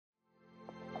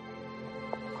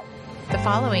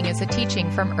following is a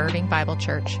teaching from Irving Bible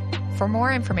Church. For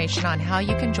more information on how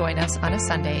you can join us on a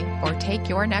Sunday or take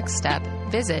your next step,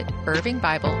 visit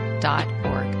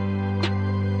irvingbible.org.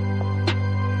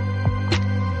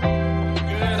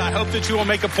 Good. I hope that you will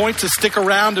make a point to stick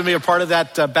around and be a part of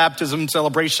that baptism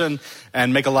celebration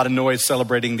and make a lot of noise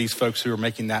celebrating these folks who are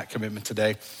making that commitment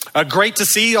today. Great to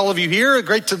see all of you here.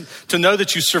 Great to know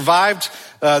that you survived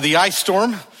the ice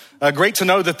storm. Great to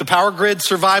know that the power grid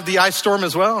survived the ice storm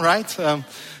as well, right?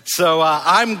 So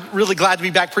I'm really glad to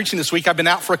be back preaching this week. I've been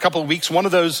out for a couple of weeks. One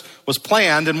of those was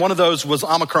planned and one of those was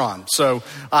Omicron. So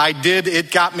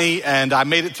it got me and I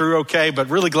made it through okay,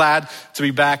 but really glad to be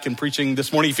back and preaching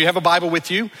this morning. If you have a Bible with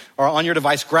you or on your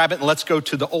device, grab it and let's go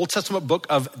to the Old Testament book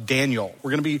of Daniel. We're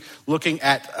going to be looking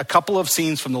at a couple of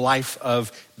scenes from the life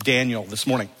of Daniel this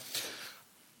morning.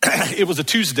 It was a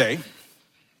Tuesday.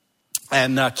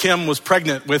 And Kim was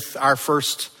pregnant with our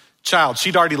first child.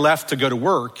 She'd already left to go to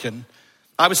work. And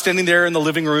I was standing there in the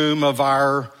living room of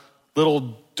our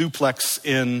little duplex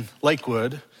in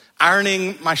Lakewood,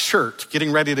 ironing my shirt,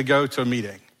 getting ready to go to a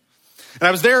meeting. And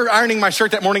I was there ironing my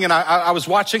shirt that morning and I was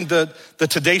watching the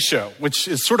Today Show, which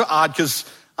is sort of odd because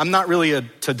I'm not really a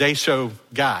Today Show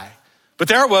guy. But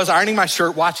there I was ironing my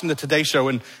shirt, watching the Today Show.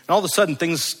 And all of a sudden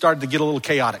things started to get a little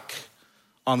chaotic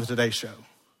on the Today Show.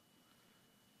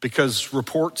 Because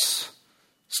reports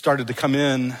started to come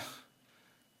in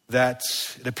that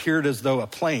it appeared as though a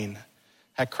plane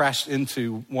had crashed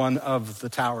into one of the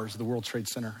towers of the World Trade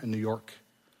Center in New York.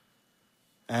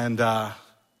 And I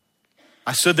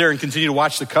stood there and continued to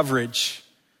watch the coverage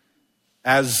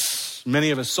as many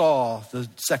of us saw the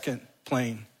second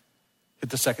plane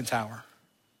hit the second tower.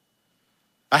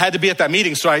 I had to be at that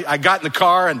meeting, so I got in the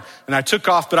car and I took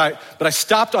off, but I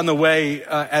stopped on the way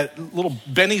at little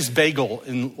Benny's Bagel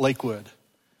in Lakewood.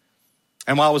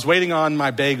 And while I was waiting on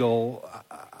my bagel,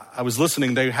 I was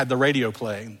listening. They had the radio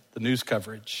playing, the news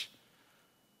coverage,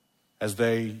 as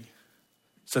they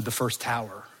said the first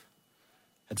tower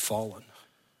had fallen.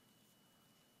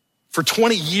 For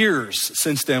 20 years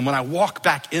since then, when I walk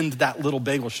back into that little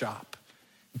bagel shop,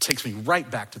 it takes me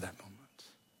right back to that moment.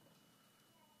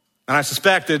 And I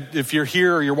suspect that if you're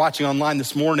here or you're watching online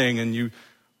this morning and you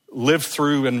lived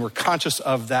through and were conscious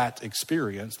of that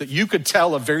experience, that you could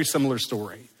tell a very similar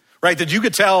story, right? That you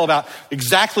could tell about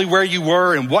exactly where you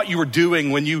were and what you were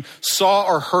doing when you saw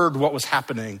or heard what was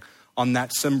happening on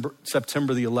that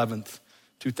September the 11th,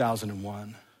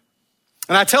 2001.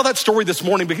 And I tell that story this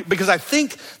morning because I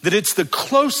think that it's the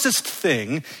closest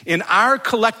thing in our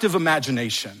collective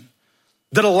imagination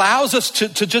that allows us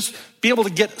to just be able to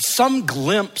get some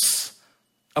glimpse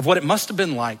of what it must have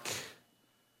been like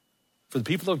for the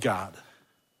people of God,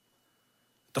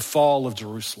 the fall of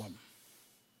Jerusalem.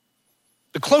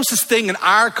 The closest thing in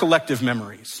our collective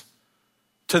memories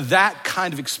to that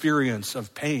kind of experience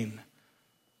of pain,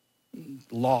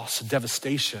 loss,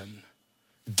 devastation,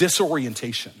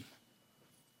 disorientation.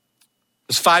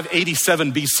 It was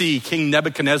 587 BC, King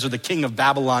Nebuchadnezzar, the king of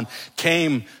Babylon,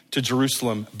 came to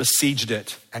Jerusalem, besieged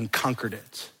it, and conquered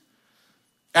it.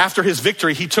 After his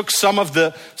victory, he took some of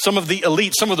the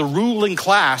elite, some of the ruling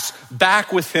class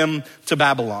back with him to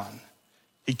Babylon.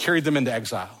 He carried them into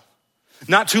exile.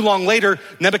 Not too long later,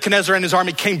 Nebuchadnezzar and his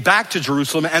army came back to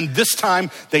Jerusalem, and this time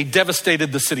they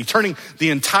devastated the city, turning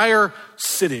the entire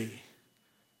city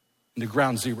into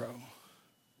ground zero.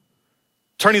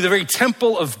 Turning the very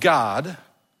temple of God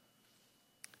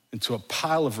into a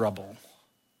pile of rubble.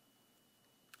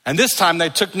 And this time they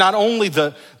took not only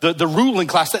the ruling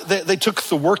class, they took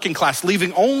the working class,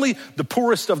 leaving only the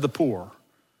poorest of the poor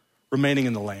remaining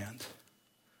in the land.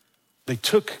 They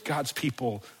took God's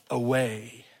people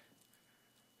away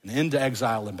and into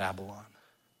exile in Babylon.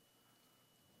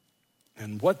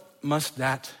 And what must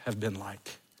that have been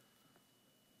like?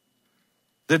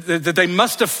 That they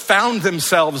must have found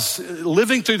themselves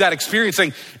living through that experience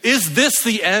saying, is this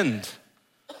the end?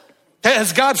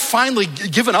 Has God finally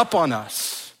given up on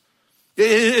us?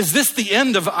 Is this the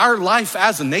end of our life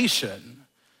as a nation?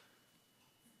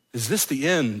 Is this the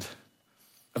end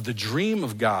of the dream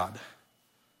of God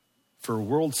for a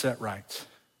world set right?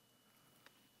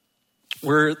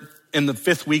 We're in the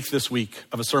 5th week this week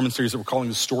of a sermon series that we're calling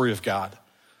The Story of God,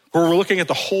 where we're looking at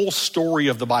the whole story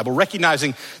of the Bible,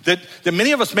 recognizing that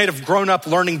many of us may have grown up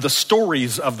learning the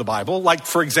stories of the Bible. Like,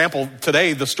 for example,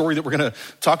 today, the story that we're going to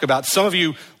talk about. Some of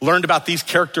you learned about these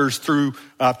characters through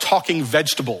Talking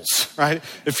Vegetables, right?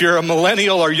 If you're a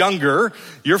millennial or younger,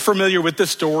 you're familiar with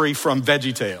this story from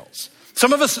VeggieTales.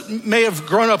 Some of us may have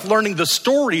grown up learning the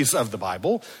stories of the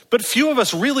Bible, but few of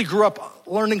us really grew up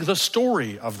learning the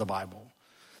story of the Bible.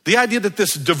 The idea that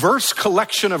this diverse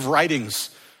collection of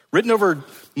writings written over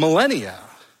millennia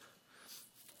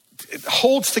it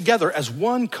holds together as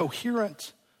one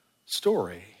coherent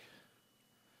story.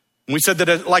 And we said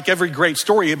that like every great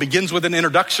story, it begins with an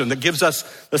introduction that gives us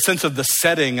the sense of the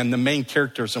setting and the main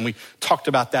characters. And we talked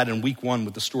about that in week 1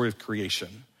 with the story of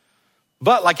creation.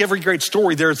 But like every great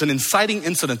story, there's an inciting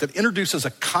incident that introduces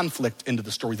a conflict into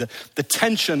the story, the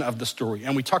tension of the story.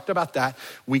 And we talked about that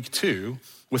week 2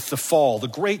 with the fall, the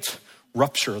great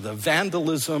rupture, the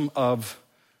vandalism of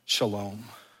Shalom.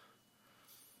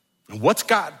 And what's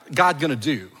God gonna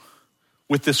do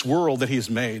with this world that he has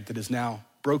made that is now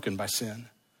broken by sin?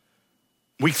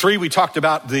 Week 3, we talked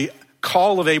about the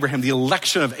call of Abraham, the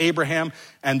election of Abraham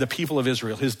and the people of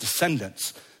Israel, his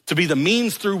descendants, to be the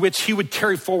means through which he would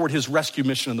carry forward his rescue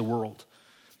mission in the world.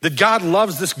 That God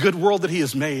loves this good world that he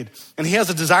has made, and he has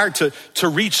a desire to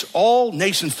reach all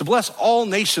nations, to bless all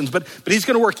nations, but he's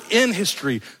gonna work in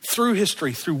history,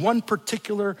 through one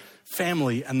particular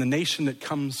family and the nation that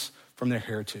comes from their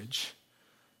heritage,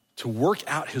 to work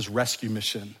out his rescue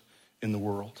mission in the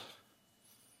world.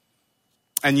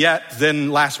 And yet, then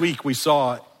last week we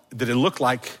saw that it looked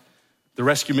like the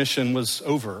rescue mission was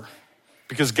over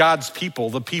because God's people,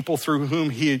 the people through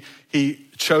whom he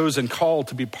chose and called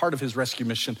to be part of his rescue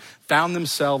mission, found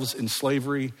themselves in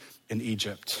slavery in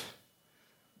Egypt.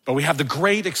 But we have the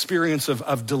great experience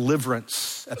of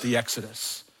deliverance at the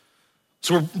Exodus.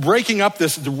 So we're breaking up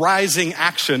the rising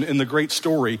action in the great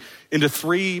story into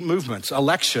 3 movements: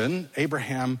 election,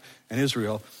 Abraham and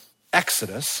Israel;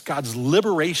 Exodus, God's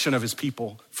liberation of his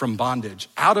people from bondage,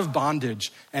 out of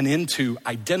bondage and into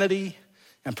identity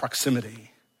and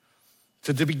proximity,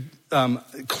 to be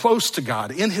close to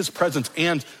God in his presence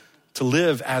and to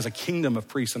live as a kingdom of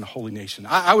priests and a holy nation.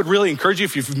 I would really encourage you,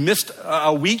 if you've missed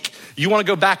a week, you wanna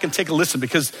go back and take a listen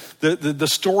because the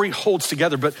story holds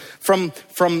together. But from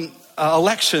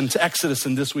election to Exodus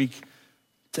and this week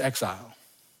to exile.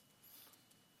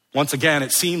 Once again,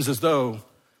 it seems as though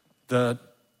the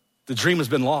dream has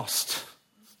been lost.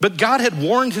 But God had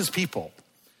warned his people.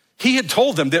 He had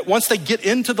told them that once they get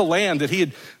into the land that he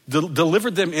had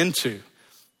delivered them into,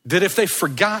 that if they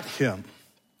forgot him,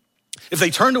 if they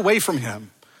turned away from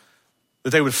him,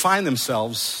 that they would find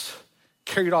themselves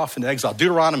carried off into exile.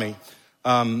 Deuteronomy,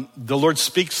 the Lord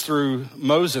speaks through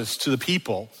Moses to the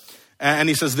people, and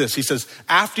he says this, he says,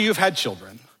 after you've had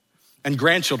children and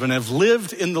grandchildren and have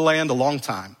lived in the land a long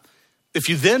time, if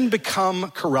you then become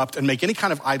corrupt and make any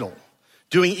kind of idol,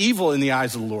 doing evil in the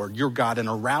eyes of the Lord, your God, and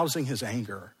arousing his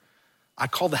anger, I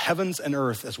call the heavens and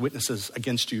earth as witnesses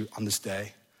against you on this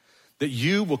day, that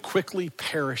you will quickly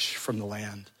perish from the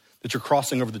land that you're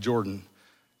crossing over the Jordan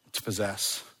to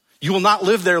possess. You will not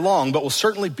live there long, but will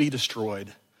certainly be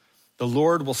destroyed. The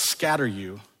Lord will scatter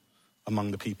you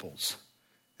among the peoples,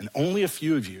 and only a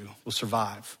few of you will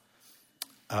survive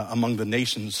among the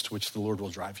nations to which the Lord will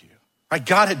drive you. Right?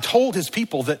 God had told his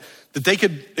people that they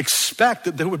could expect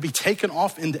that they would be taken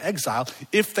off into exile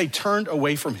if they turned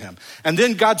away from him. And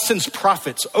then God sends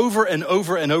prophets over and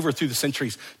over and over through the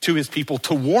centuries to his people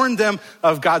to warn them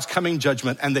of God's coming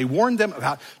judgment. And they warned them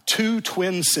about 2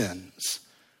 twin sins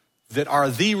that are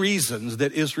the reasons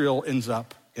that Israel ends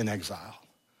up in exile.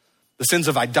 The sins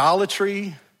of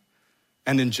idolatry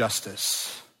and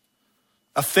injustice.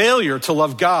 A failure to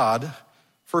love God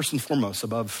first and foremost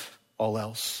above all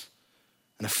else.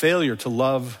 And a failure to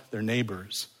love their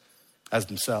neighbors as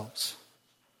themselves.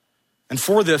 And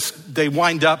for this, they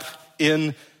wind up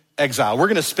in exile. We're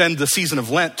gonna spend the season of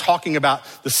Lent talking about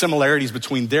the similarities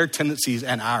between their tendencies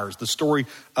and ours. The story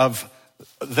of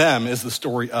them is the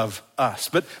story of us.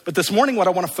 But this morning, what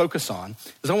I wanna focus on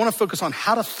is I wanna focus on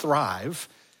how to thrive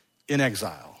in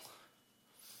exile.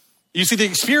 You see, the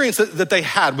experience that they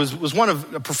had was one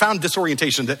of a profound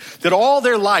disorientation, that all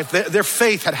their life, their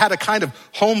faith had a kind of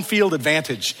home field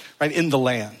advantage, right, in the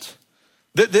land.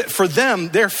 That for them,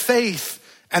 their faith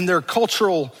and their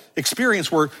cultural experience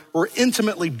were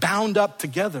intimately bound up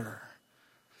together.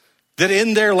 That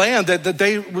in their land, that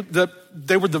they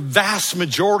were the vast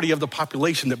majority of the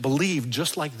population that believed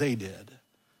just like they did.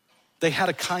 They had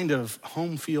a kind of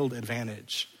home field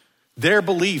advantage. Their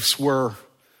beliefs were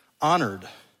honored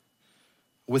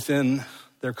within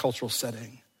their cultural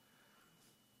setting.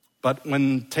 But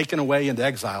when taken away into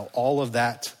exile, all of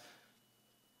that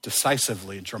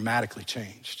decisively and dramatically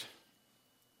changed.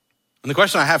 And the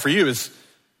question I have for you is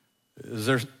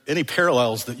there any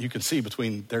parallels that you can see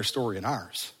between their story and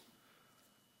ours?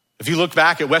 If you look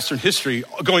back at Western history,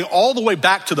 going all the way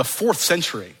back to the 4th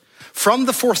century, from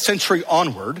the 4th century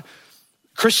onward,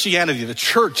 Christianity, the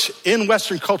church in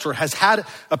Western culture, has had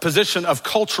a position of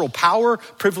cultural power,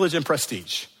 privilege, and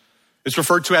prestige. It's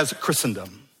referred to as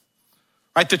Christendom.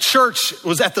 Right? The church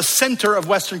was at the center of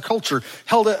Western culture,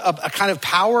 held a kind of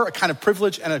power, a kind of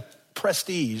privilege, and a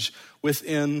prestige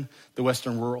within the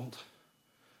Western world.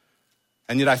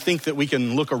 And yet I think that we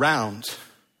can look around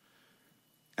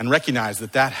and recognize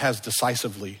that that has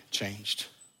decisively changed.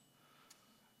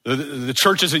 The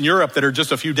churches in Europe that are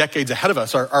just a few decades ahead of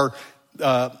us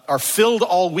are filled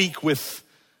all week with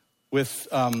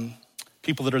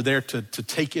people that are there to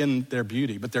take in their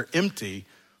beauty, but they're empty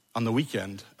on the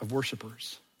weekend of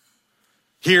worshipers.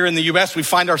 Here in the U.S., we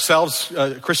find ourselves,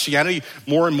 Christianity,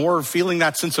 more and more feeling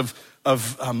that sense of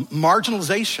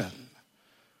marginalization.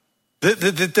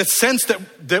 The sense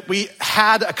that we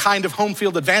had a kind of home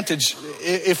field advantage,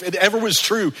 if it ever was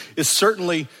true, is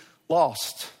certainly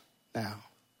lost now.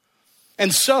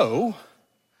 And so,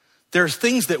 there's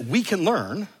things that we can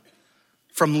learn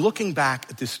from looking back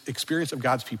at this experience of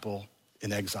God's people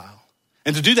in exile.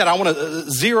 And to do that, I want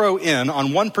to zero in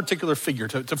on one particular figure,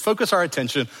 to focus our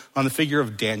attention on the figure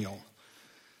of Daniel.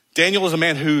 Daniel is a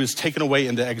man who is taken away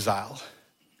into exile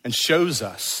and shows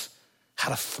us how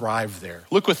to thrive there.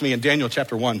 Look with me in Daniel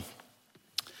chapter 1.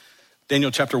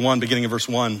 Daniel chapter 1, beginning in verse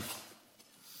 1.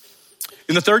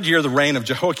 In the third year of the reign of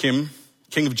Jehoiakim,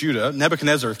 king of Judah,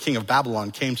 Nebuchadnezzar, king of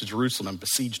Babylon, came to Jerusalem and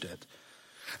besieged it.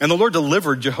 And the Lord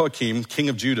delivered Jehoiakim, king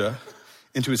of Judah,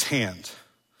 into his hand,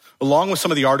 along with some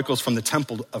of the articles from the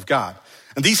temple of God.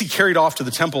 And these he carried off to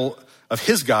the temple of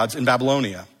his gods in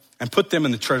Babylonia and put them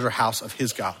in the treasure house of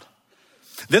his God.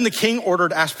 Then the king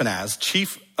ordered Ashpenaz,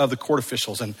 chief of the court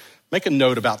officials, and make a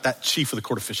note about that chief of the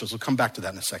court officials. We'll come back to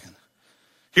that in a second.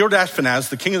 He ordered Ashpenaz,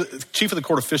 the chief of the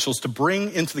court officials, to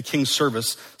bring into the king's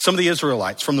service some of the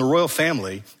Israelites from the royal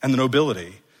family and the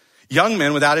nobility, young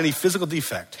men without any physical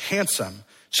defect, handsome,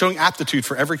 showing aptitude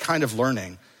for every kind of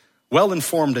learning,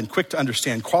 well-informed and quick to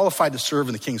understand, qualified to serve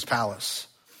in the king's palace.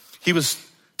 He was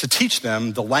to teach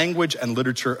them the language and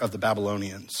literature of the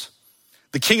Babylonians.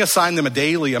 The king assigned them a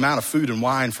daily amount of food and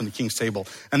wine from the king's table,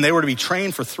 and they were to be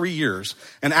trained for 3 years.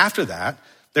 And after that,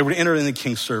 they were to enter in the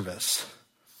king's service.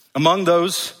 Among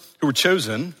those who were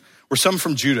chosen were some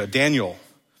from Judah: Daniel,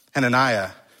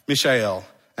 Hananiah, Mishael,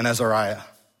 and Azariah.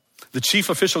 The chief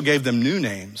official gave them new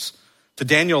names. To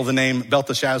Daniel, the name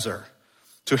Belteshazzar.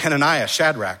 To Hananiah,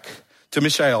 Shadrach. To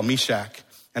Mishael, Meshach.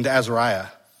 And to Azariah,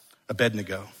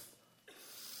 Abednego.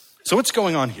 So what's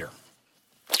going on here?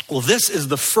 Well, this is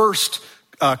the first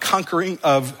conquering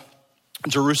of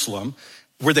Jerusalem,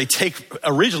 where they take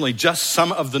originally just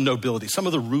some of the nobility, some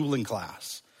of the ruling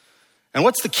class. And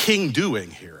what's the king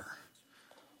doing here?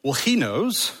 Well, he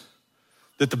knows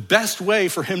that the best way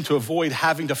for him to avoid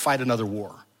having to fight another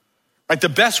war, right? The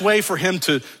best way for him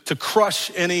to crush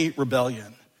any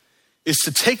rebellion is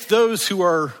to take those who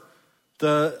are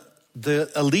the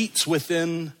elites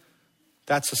within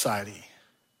that society,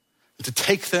 and to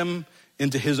take them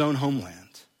into his own homeland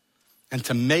and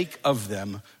to make of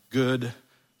them good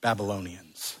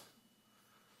Babylonians.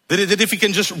 That if he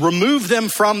can just remove them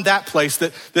from that place,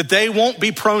 that they won't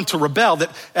be prone to rebel,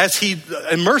 that as he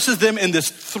immerses them in this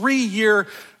 3-year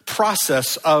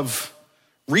process of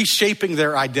reshaping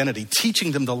their identity,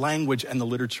 teaching them the language and the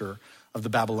literature of the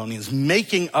Babylonians,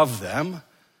 making of them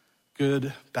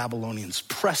good Babylonians,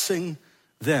 pressing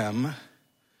them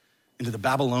into the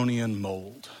Babylonian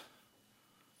mold.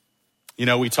 You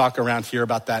know, we talk around here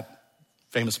about that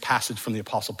famous passage from the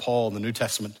Apostle Paul in the New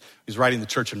Testament. He's writing the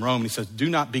church in Rome, and he says, "Do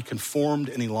not be conformed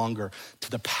any longer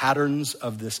to the patterns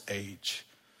of this age."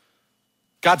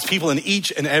 God's people in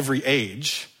each and every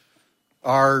age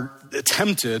are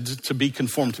tempted to be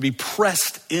conformed, to be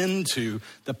pressed into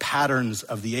the patterns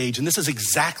of the age. And this is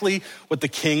exactly what the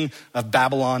king of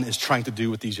Babylon is trying to do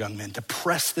with these young men, to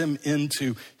press them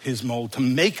into his mold, to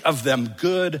make of them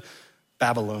good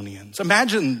Babylonians.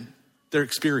 Imagine their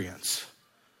experience.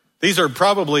 These are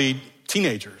probably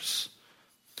teenagers,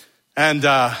 and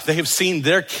they have seen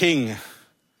their king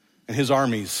and his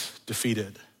armies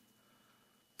defeated.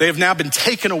 They have now been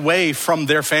taken away from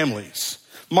their families,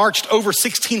 marched over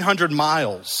 1,600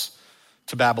 miles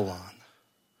to Babylon.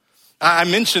 I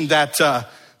mentioned that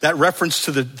reference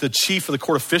to the chief of the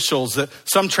court officials, that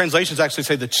some translations actually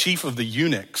say the chief of the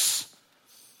eunuchs.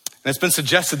 And it's been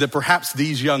suggested that perhaps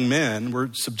these young men were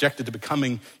subjected to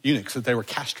becoming eunuchs, that they were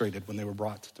castrated when they were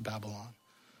brought to Babylon.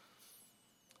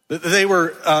 They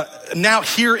were now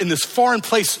here in this foreign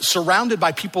place, surrounded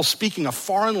by people speaking a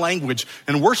foreign language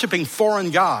and worshiping foreign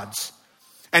gods,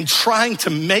 and trying to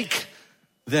make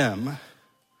them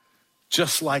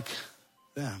just like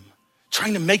them,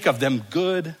 trying to make of them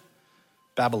good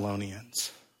Babylonians.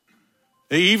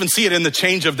 You even see it in the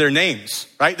change of their names,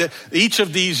 right? That each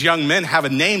of these young men have a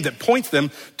name that points them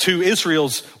to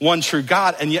Israel's one true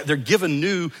God, and yet they're given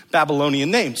new Babylonian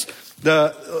names.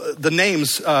 The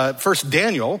names, first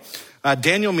Daniel.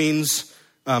 Daniel means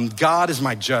God is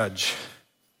my judge.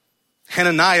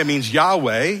 Hananiah means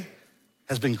Yahweh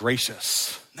has been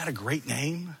gracious. Isn't that a great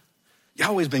name?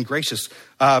 Yahweh's been gracious.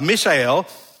 Mishael,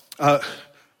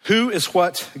 who is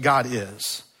what God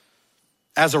is.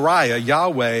 Azariah,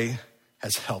 Yahweh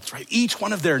has helped, right? Each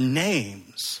one of their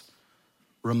names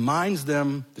reminds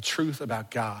them the truth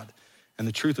about God and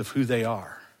the truth of who they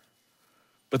are.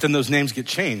 But then those names get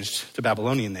changed to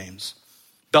Babylonian names.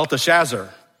 Belteshazzar,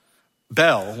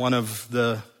 Bel, one of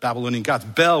the Babylonian gods.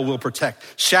 Bel will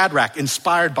protect. Shadrach,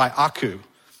 inspired by Aku.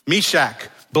 Meshach,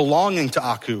 belonging to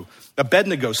Aku.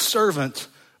 Abednego, servant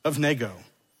of Nego.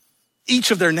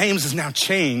 Each of their names is now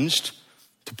changed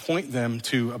to point them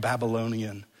to a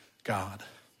Babylonian god.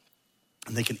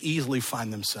 And they can easily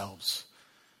find themselves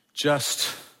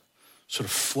just sort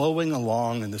of flowing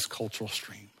along in this cultural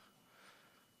stream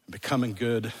and becoming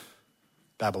good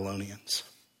Babylonians.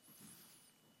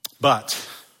 But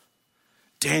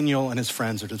Daniel and his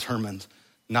friends are determined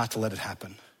not to let it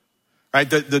happen. Right?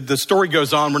 The story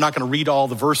goes on. We're not going to read all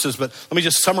the verses, but let me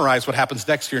just summarize what happens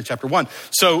next here in chapter 1.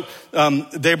 So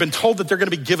they've been told that they're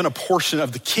going to be given a portion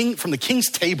of the king from the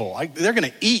king's table. They're going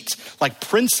to eat like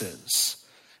princes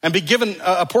and be given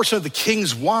a portion of the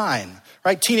king's wine.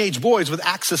 Right? Teenage boys with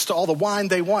access to all the wine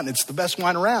they want. It's the best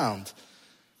wine around.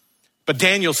 But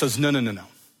Daniel says, no.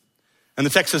 And the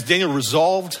text says Daniel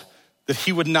resolved that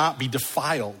he would not be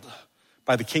defiled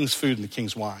by the king's food and the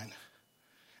king's wine.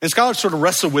 And scholars sort of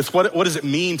wrestle with what does it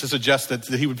mean to suggest that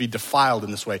he would be defiled in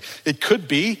this way? It could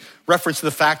be reference to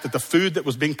the fact that the food that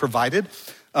was being provided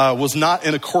was not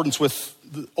in accordance with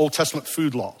the Old Testament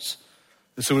food laws.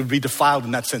 And so it would be defiled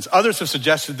in that sense. Others have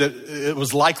suggested that it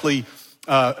was likely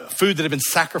food that had been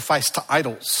sacrificed to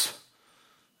idols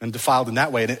and defiled in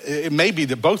that way. And it may be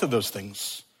that both of those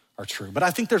things are true. But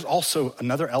I think there's also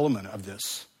another element of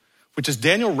this, which is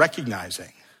Daniel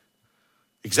recognizing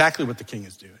exactly what the king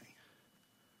is doing.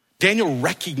 Daniel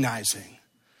recognizing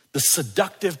the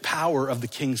seductive power of the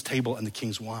king's table and the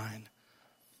king's wine.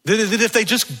 That if they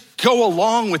just go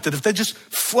along with it, if they just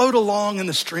float along in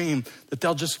the stream, that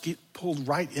they'll just get pulled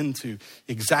right into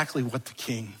exactly what the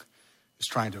king is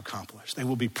trying to accomplish. They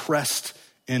will be pressed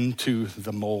into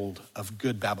the mold of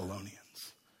good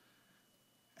Babylonians.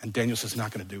 And Daniel says,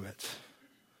 not going to do it.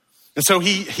 And so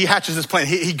he hatches this plan.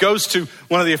 He goes to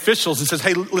one of the officials and says,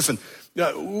 hey, listen,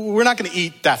 we're not going to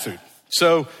eat that food.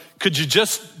 So could you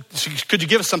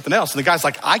give us something else? And the guy's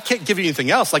like, I can't give you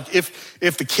anything else. Like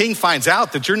if the king finds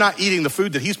out that you're not eating the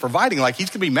food that he's providing, like he's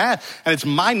gonna be mad and it's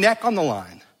my neck on the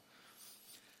line.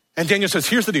 And Daniel says,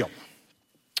 here's the deal.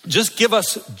 Just give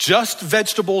us just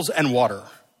vegetables and water.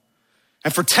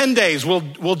 And for 10 days,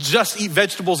 we'll just eat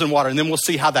vegetables and water and then we'll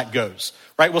see how that goes,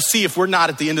 right? We'll see if we're not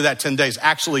at the end of that 10 days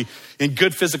actually in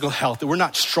good physical health, that we're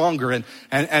not stronger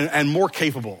and more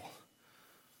capable.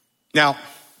 Now,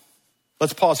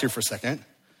 let's pause here for a second,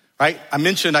 right? I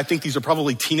mentioned, I think these are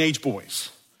probably teenage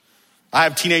boys. I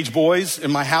have teenage boys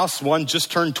in my house. One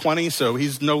just turned 20, so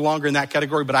he's no longer in that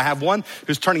category, but I have one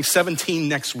who's turning 17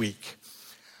 next week.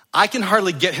 I can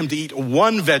hardly get him to eat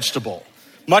one vegetable,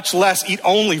 much less eat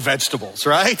only vegetables,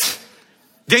 right?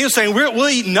 Daniel's saying, we'll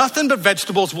eat nothing but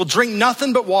vegetables. We'll drink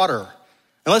nothing but water.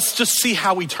 And let's just see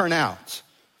how we turn out.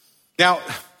 Now,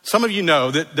 some of you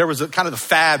know that there was a kind of the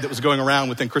fad that was going around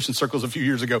within Christian circles a few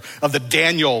years ago of the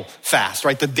Daniel fast,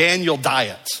 right? The Daniel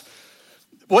diet.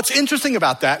 What's interesting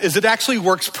about that is it actually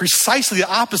works precisely the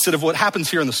opposite of what happens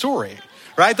here in the story,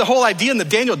 right? The whole idea in the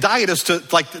Daniel diet is to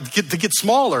get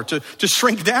smaller, to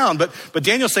shrink down. But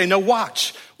Daniel's saying, no,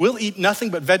 watch. We'll eat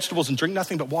nothing but vegetables and drink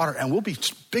nothing but water, and we'll be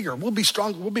bigger, we'll be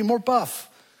stronger, we'll be more buff,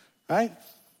 right?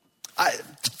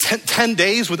 10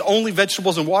 days with only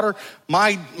vegetables and water,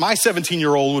 my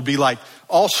 17-year-old would be like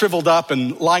all shriveled up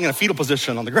and lying in a fetal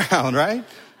position on the ground, right?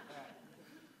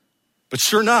 But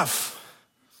sure enough,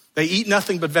 they eat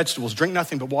nothing but vegetables, drink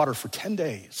nothing but water for 10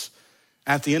 days.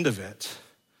 At the end of it,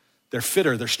 they're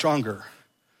fitter, they're stronger.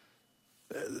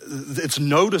 It's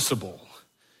noticeable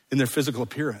in their physical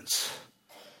appearance.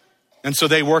 And so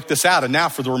they work this out. And now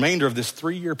for the remainder of this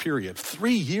 3-year period,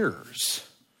 3 years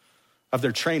of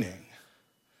their training,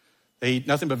 they eat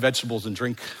nothing but vegetables and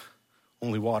drink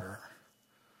only water.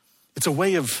 It's a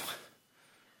way of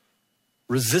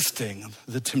resisting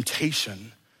the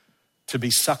temptation to be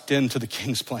sucked into the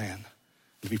king's plan,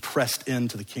 to be pressed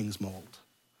into the king's mold.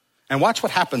 And watch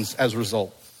what happens as a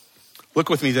result. Look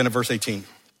with me then at verse 18.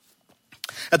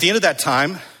 At the end of that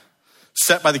time,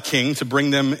 set by the king to bring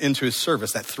them into his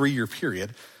service, that 3-year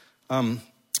period, the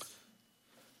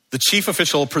chief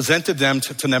official presented them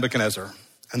to Nebuchadnezzar.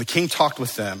 And the king talked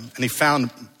with them, and he found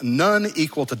none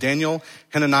equal to Daniel,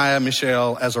 Hananiah,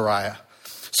 Mishael, Azariah.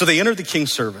 So they entered the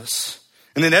king's service.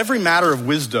 And in every matter of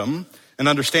wisdom and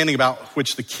understanding about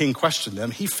which the king questioned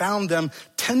them, he found them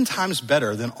 10 times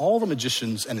better than all the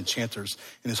magicians and enchanters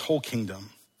in his whole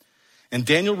kingdom. And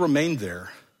Daniel remained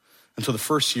there until the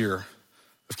first year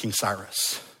of King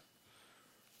Cyrus.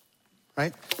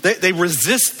 Right? They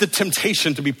resist the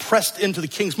temptation to be pressed into the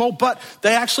king's mold, but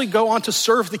they actually go on to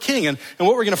serve the king. And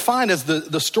what we're going to find as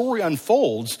the story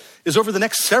unfolds is over the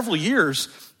next several years,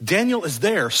 Daniel is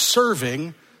there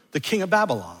serving the king of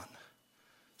Babylon,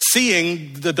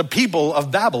 seeing the people of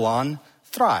Babylon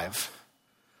thrive.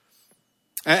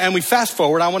 And we fast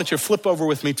forward. I want you to flip over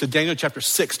with me to Daniel chapter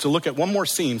 6 to look at one more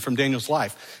scene from Daniel's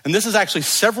life. And this is actually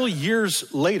several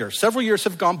years later. Several years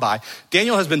have gone by.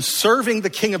 Daniel has been serving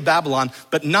the king of Babylon,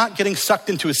 but not getting sucked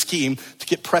into a scheme to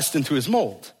get pressed into his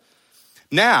mold.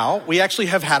 Now, we actually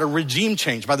have had a regime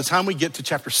change. By the time we get to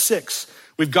chapter 6,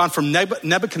 we've gone from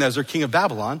Nebuchadnezzar, king of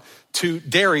Babylon, to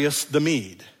Darius the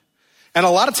Mede. And a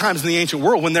lot of times in the ancient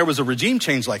world, when there was a regime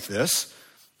change like this,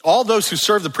 all those who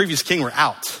served the previous king were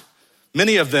out.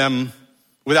 Many of them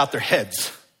without their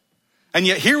heads. And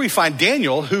yet here we find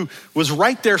Daniel, who was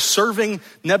right there serving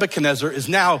Nebuchadnezzar, is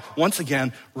now once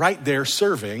again right there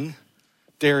serving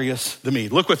Darius the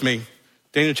Mede. Look with me,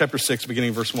 Daniel chapter 6,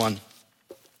 beginning verse 1.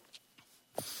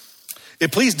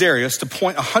 It pleased Darius to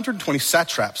appoint 120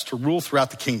 satraps to rule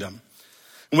throughout the kingdom,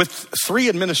 and with 3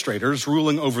 administrators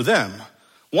ruling over them,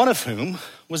 one of whom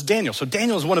was Daniel. So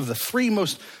Daniel is one of the 3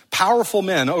 most powerful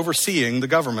men overseeing the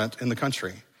government in the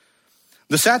country.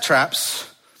 The satraps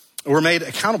were made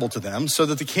accountable to them so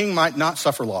that the king might not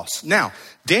suffer loss. Now,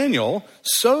 Daniel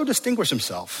so distinguished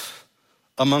himself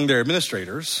among their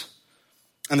administrators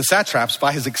and the satraps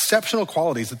by his exceptional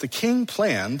qualities that the king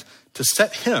planned to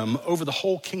set him over the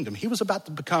whole kingdom. He was about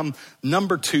to become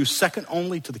number 2, second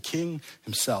only to the king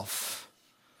himself.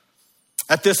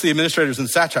 At this, the administrators and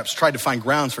satraps tried to find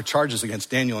grounds for charges against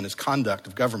Daniel and his conduct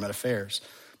of government affairs,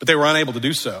 but they were unable to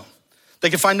do so. They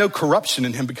could find no corruption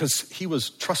in him because he was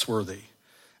trustworthy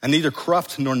and neither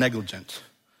corrupt nor negligent.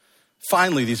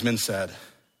 Finally, these men said,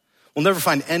 we'll never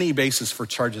find any basis for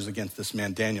charges against this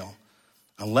man, Daniel,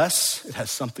 unless it has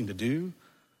something to do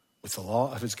with the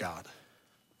law of his God.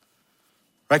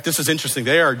 Right? This is interesting.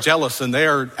 They are jealous and they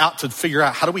are out to figure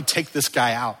out, how do we take this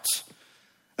guy out?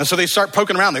 And so they start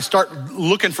poking around. They start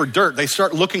looking for dirt. They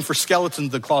start looking for skeletons in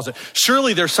the closet.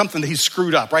 Surely there's something that he's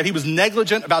screwed up, right? He was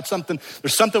negligent about something.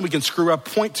 There's something we can screw up,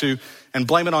 point to, and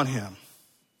blame it on him.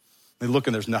 They look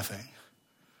and there's nothing.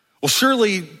 Well,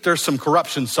 surely there's some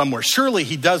corruption somewhere. Surely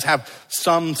he does have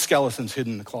some skeletons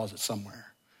hidden in the closet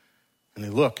somewhere. And they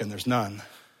look and there's none.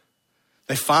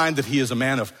 They find that he is a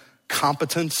man of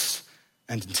competence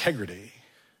and integrity.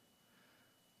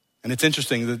 And it's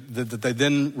interesting that they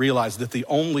then realize that the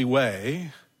only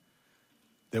way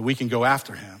that we can go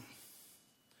after him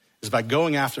is by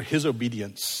going after his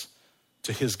obedience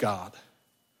to his God.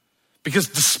 Because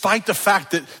despite the fact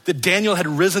that Daniel had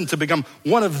risen to become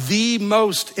one of the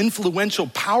most influential,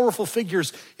 powerful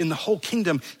figures in the whole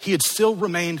kingdom, he had still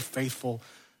remained faithful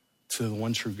to the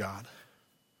one true God.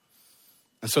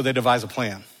 And so they devise a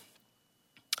plan.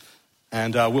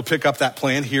 And we'll pick up that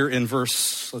plan here in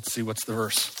verse, let's see, what's the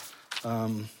verse?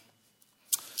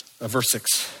 Verse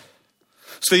 6.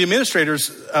 So the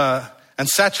administrators and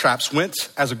satraps went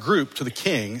as a group to the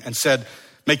king and said,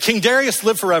 may King Darius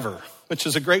live forever, which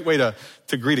is a great way to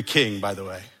greet a king, by the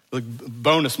way. Like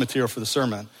bonus material for the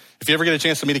sermon. If you ever get a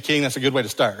chance to meet a king, that's a good way to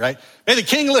start, right? May the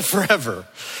king live forever.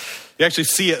 You actually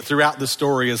see it throughout the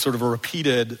story as sort of a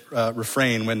repeated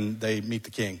refrain when they meet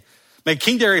the king. May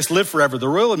King Darius live forever. The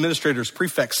royal administrators,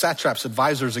 prefects, satraps,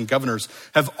 advisors, and governors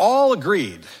have all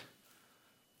agreed,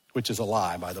 which is a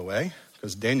lie, by the way,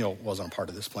 because Daniel wasn't a part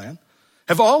of this plan,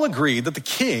 have all agreed that the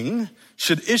king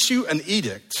should issue an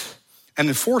edict and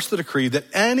enforce the decree that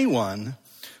anyone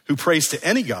who prays to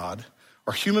any god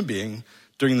or human being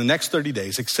during the next 30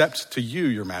 days, except to you,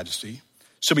 your majesty,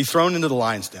 shall be thrown into the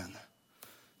lion's den.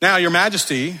 Now, your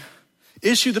majesty,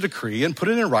 issue the decree and put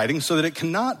it in writing so that it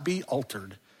cannot be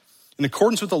altered in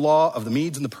accordance with the law of the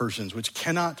Medes and the Persians, which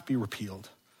cannot be repealed.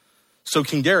 So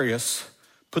King Darius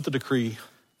put the decree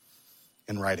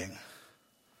in writing.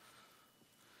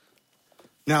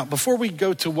 Now, before we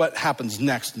go to what happens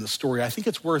next in the story, I think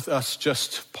it's worth us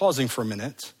just pausing for a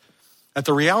minute at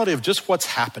the reality of just what's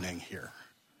happening here.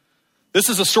 This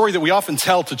is a story that we often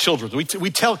tell to children.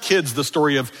 We tell kids the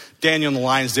story of Daniel and the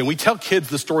lion's den. We tell kids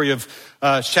the story of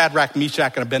Shadrach,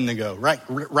 Meshach, and Abednego, right?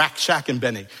 Rakshak and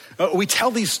Benny. We tell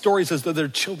these stories as though they're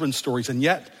children's stories, and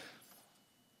yet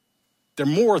they're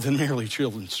more than merely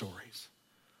children's stories.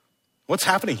 What's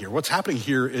happening here? What's happening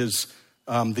here is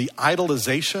the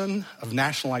idolization of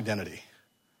national identity.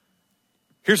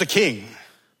 Here's a king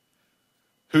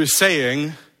who is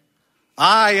saying,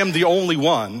 I am the only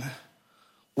one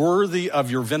worthy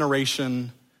of your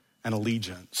veneration and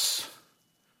allegiance.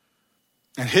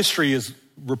 And history is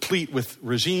replete with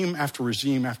regime after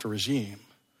regime after regime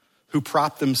who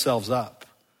prop themselves up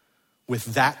with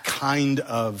that kind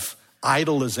of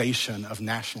idolization of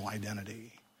national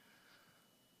identity.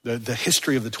 The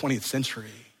history of the 20th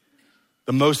century,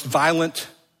 the most violent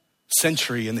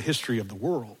century in the history of the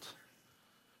world,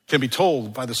 can be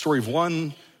told by the story of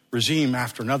one regime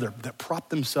after another that prop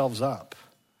themselves up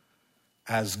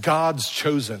as God's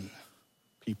chosen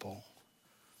people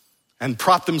and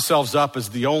prop themselves up as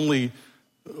the only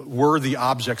worthy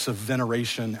objects of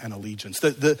veneration and allegiance.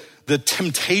 The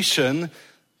temptation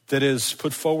that is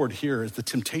put forward here is the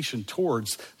temptation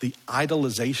towards the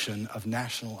idolization of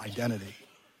national identity.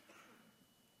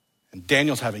 And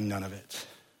Daniel's having none of it.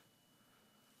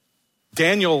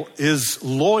 Daniel is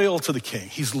loyal to the king.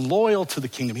 He's loyal to the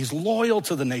kingdom. He's loyal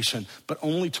to the nation, but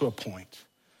only to a point,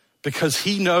 because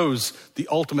he knows the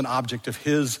ultimate object of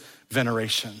his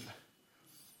veneration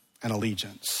and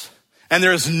allegiance. And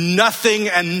there is nothing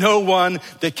and no one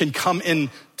that can come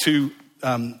into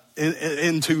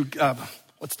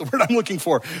what's the word I'm looking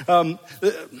for?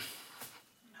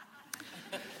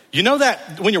 You know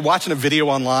that when you're watching a video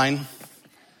online,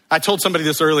 I told somebody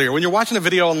this earlier, when you're watching a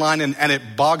video online and it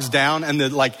bogs down and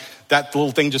that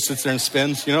little thing just sits there and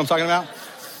spins, you know what I'm talking about?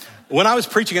 When I was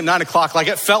preaching at 9 o'clock,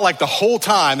 it felt like the whole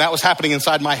time that was happening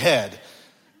inside my head.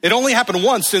 It only happened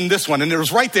once in this one, and it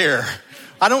was right there.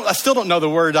 I still don't know the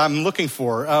word I'm looking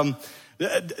for.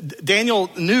 Daniel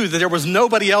knew that there was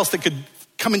nobody else that could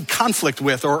come in conflict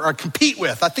with or compete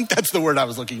with. I think that's the word I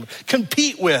was looking for.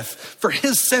 Compete with for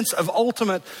his sense of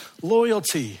ultimate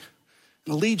loyalty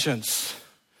and allegiance,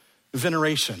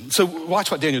 veneration. So watch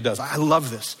what Daniel does. I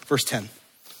love this. Verse 10.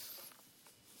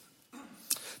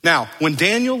 Now, when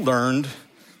Daniel learned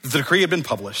that the decree had been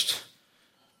published,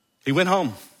 he went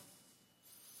home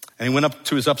and he went up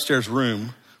to his upstairs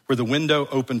room where the window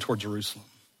opened toward Jerusalem.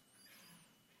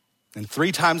 And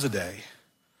 3 times a day,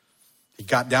 he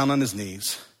got down on his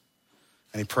knees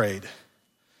and he prayed,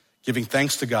 giving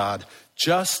thanks to God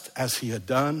just as he had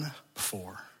done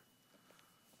before.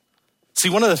 See,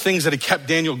 one of the things that had kept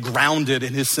Daniel grounded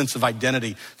in his sense of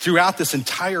identity throughout this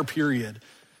entire period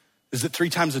is that 3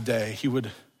 times a day he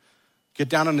would get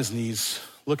down on his knees,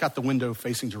 look out the window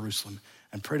facing Jerusalem,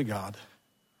 and pray to God.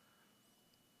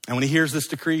 And when he hears this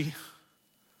decree,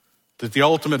 that the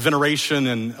ultimate veneration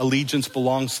and allegiance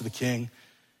belongs to the king,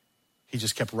 he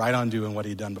just kept right on doing what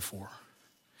he'd done before.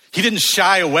 He didn't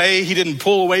shy away. He didn't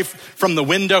pull away from the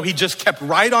window. He just kept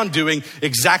right on doing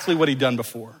exactly what he'd done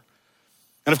before.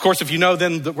 And of course, if you know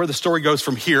then where the story goes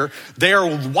from here, they are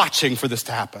watching for this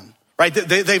to happen, right?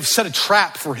 They've set a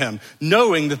trap for him,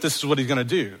 knowing that this is what he's gonna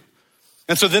do.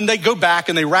 And so then they go back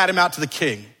and they rat him out to the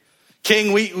king.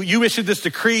 King, you issued this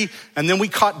decree, and then we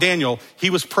caught Daniel. He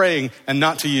was praying and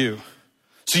not to you.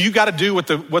 So you got to do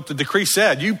what the decree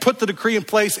said. You put the decree in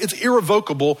place. It's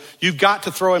irrevocable. You've got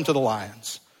to throw him to the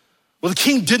lions. Well, the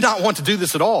king did not want to do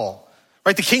this at all,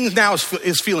 right? The king now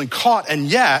is feeling caught, and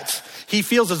yet he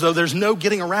feels as though there's no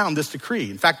getting around this decree.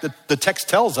 In fact, the text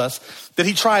tells us that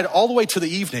he tried all the way to the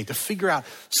evening to figure out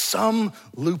some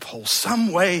loophole,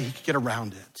 some way he could get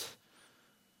around it.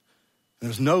 And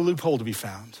there's no loophole to be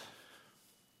found.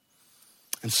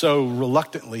 And so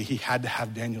reluctantly, he had to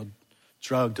have Daniel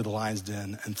dragged to the lion's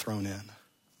den and thrown in.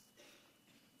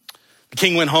 The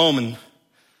king went home and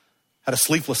had a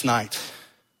sleepless night.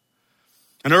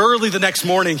 And early the next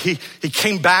morning, he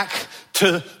came back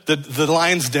to the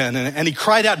lion's den and he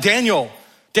cried out, Daniel,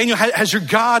 has your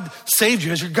God saved you?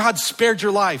 Has your God spared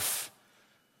your life?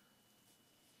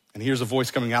 And here's a voice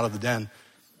coming out of the den.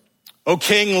 O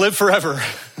king, live forever,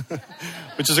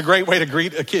 which is a great way to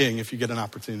greet a king if you get an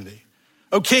opportunity.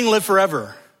 O king, live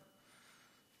forever.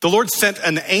 The Lord sent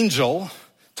an angel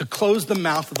to close the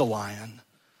mouth of the lion,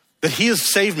 that he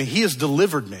has saved me, he has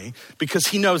delivered me, because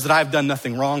he knows that I've done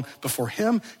nothing wrong before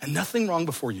him and nothing wrong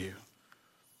before you.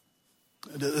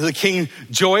 The king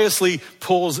joyously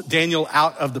pulls Daniel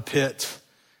out of the pit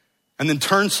and then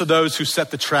turns to those who set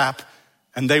the trap,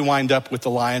 and they wind up with the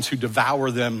lions who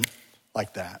devour them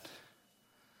like that.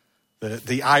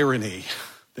 The irony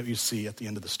that you see at the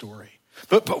end of the story.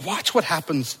 But watch what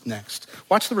happens next.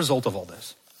 Watch the result of all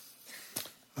this.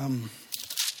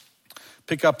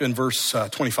 Pick up in verse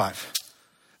 25.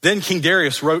 Then King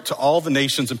Darius wrote to all the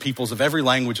nations and peoples of every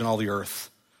language in all the earth.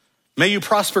 May you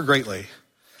prosper greatly.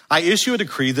 I issue a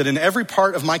decree that in every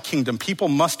part of my kingdom, people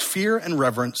must fear and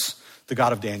reverence the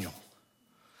God of Daniel.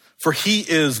 For he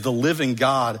is the living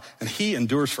God and he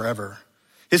endures forever.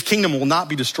 His kingdom will not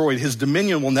be destroyed. His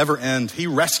dominion will never end. He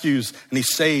rescues and he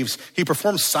saves. He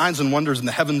performs signs and wonders in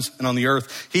the heavens and on the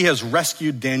earth. He has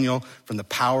rescued Daniel from the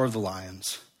power of the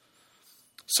lions.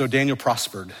 So Daniel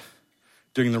prospered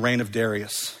during the reign of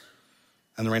Darius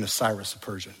and the reign of Cyrus of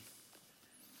Persia.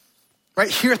 Right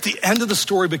here at the end of the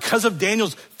story, because of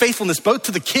Daniel's faithfulness, both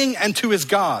to the king and to his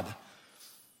God,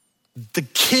 the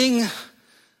king,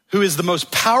 who is the most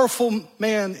powerful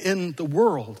man in the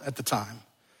world at the time,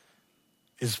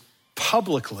 is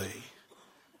publicly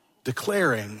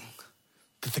declaring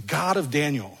that the God of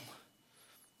Daniel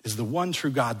is the one true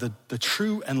God, the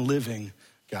true and living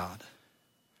God.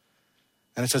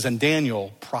 And it says, and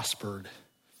Daniel prospered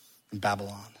in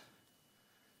Babylon.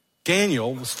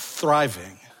 Daniel was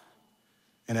thriving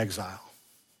in exile.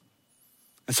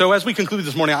 And so as we conclude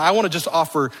this morning, I want to just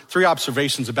offer 3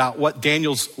 observations about what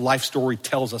Daniel's life story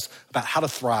tells us about how to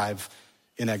thrive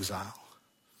in exile.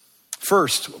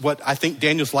 First, what I think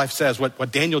Daniel's life says,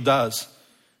 what Daniel does,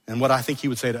 and what I think he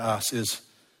would say to us is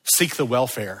seek the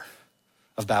welfare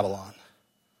of Babylon.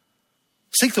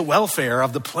 Seek the welfare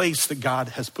of the place that God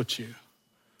has put you.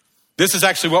 This is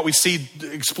actually what we see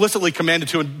explicitly commanded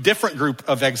to a different group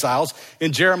of exiles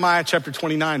in Jeremiah chapter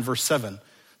 29, verse 7.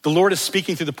 The Lord is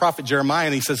speaking through the prophet Jeremiah,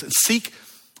 and he says, seek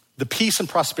the peace and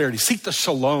prosperity. Seek the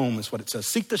shalom is what it says.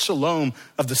 Seek the shalom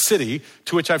of the city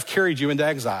to which I've carried you into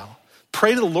exile.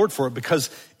 Pray to the Lord for it, because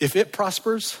if it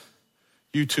prospers,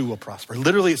 you too will prosper.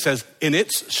 Literally it says, in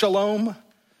its shalom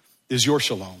is your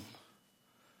shalom.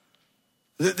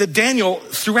 That Daniel,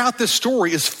 throughout this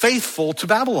story, is faithful to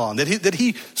Babylon, that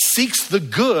he seeks the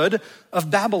good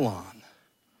of Babylon.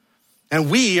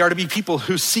 And we are to be people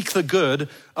who seek the good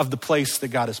of the place that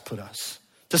God has put us,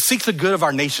 to seek the good of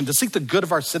our nation, to seek the good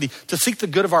of our city, to seek the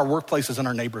good of our workplaces and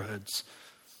our neighborhoods.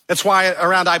 That's why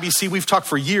around IBC, we've talked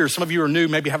for years. Some of you are new,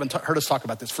 maybe haven't heard us talk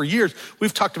about this. For years,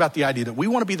 we've talked about the idea that we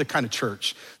want to be the kind of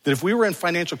church that if we were in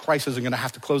financial crisis and going to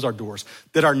have to close our doors,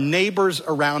 that our neighbors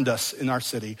around us in our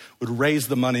city would raise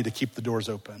the money to keep the doors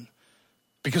open.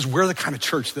 Because we're the kind of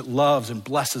church that loves and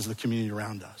blesses the community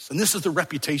around us. And this is the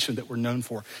reputation that we're known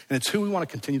for. And it's who we want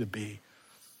to continue to be,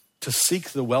 to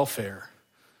seek the welfare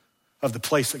of the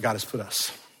place that God has put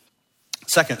us.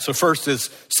 Second, so first is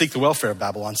seek the welfare of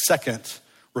Babylon. Second,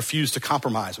 refuse to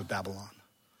compromise with Babylon.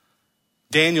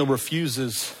 Daniel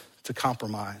refuses to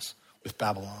compromise with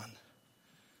Babylon.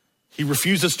 He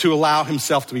refuses to allow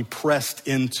himself to be pressed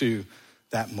into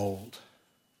that mold.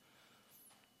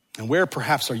 And where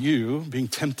perhaps are you being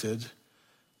tempted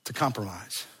to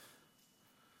compromise?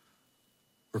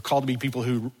 We're called to be people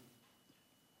who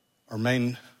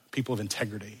remain people of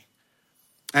integrity.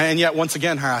 And yet, once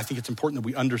again, I think it's important that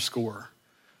we underscore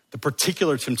the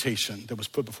particular temptation that was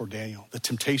put before Daniel, the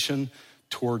temptation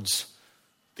towards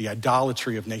the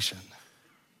idolatry of nation.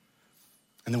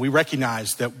 And then we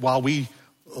recognize that while we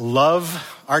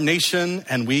love our nation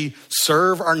and we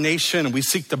serve our nation and we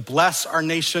seek to bless our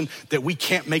nation, that we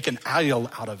can't make an idol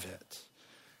out of it.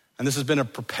 And this has been a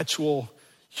perpetual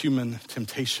human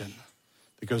temptation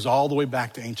that goes all the way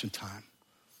back to ancient time.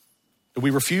 That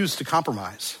we refuse to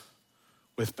compromise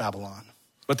with Babylon.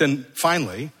 But then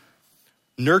finally,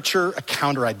 nurture a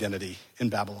counter identity in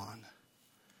Babylon.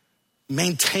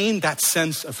 Maintain that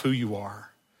sense of who you are.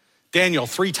 Daniel,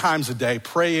 3 times a day,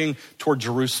 praying toward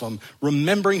Jerusalem,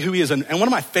 remembering who he is. And one of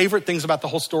my favorite things about the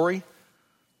whole story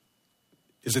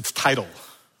is its title.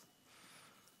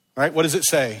 All right, what does it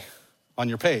say on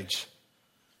your page?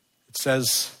 It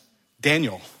says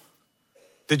Daniel.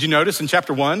 Did you notice in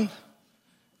chapter 1,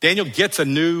 Daniel gets a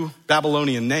new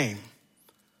Babylonian name,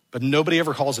 but nobody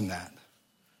ever calls him that.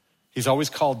 He's always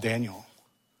called Daniel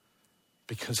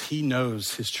because he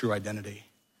knows his true identity.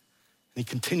 And he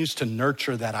continues to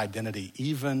nurture that identity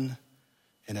even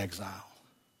in exile.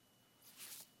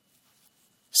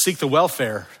 Seek the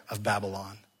welfare of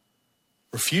Babylon.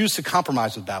 Refuse to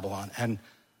compromise with Babylon and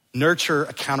nurture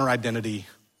a counter identity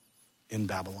in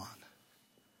Babylon.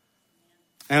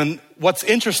 And what's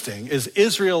interesting is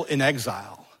Israel in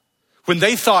exile, when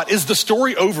they thought, is the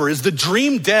story over? Is the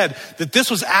dream dead? That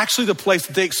this was actually the place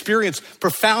that they experienced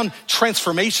profound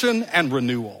transformation and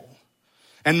renewal.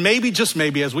 And maybe, just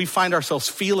maybe, as we find ourselves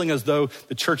feeling as though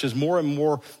the church is more and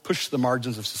more pushed to the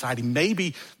margins of society,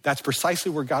 maybe that's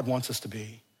precisely where God wants us to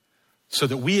be, so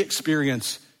that we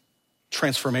experience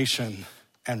transformation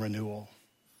and renewal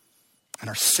and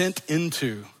are sent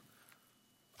into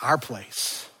our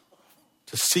place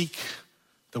to seek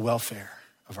the welfare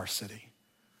of our city,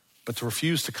 but to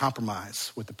refuse to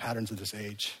compromise with the patterns of this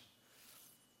age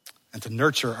and to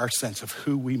nurture our sense of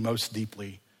who we most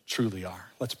deeply, truly are.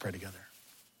 Let's pray together.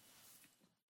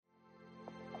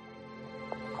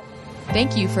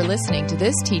 Thank you for listening to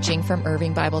this teaching from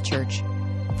Irving Bible Church.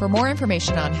 For more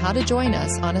information on how to join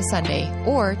us on a Sunday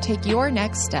or take your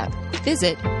next step,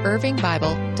 visit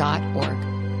irvingbible.org.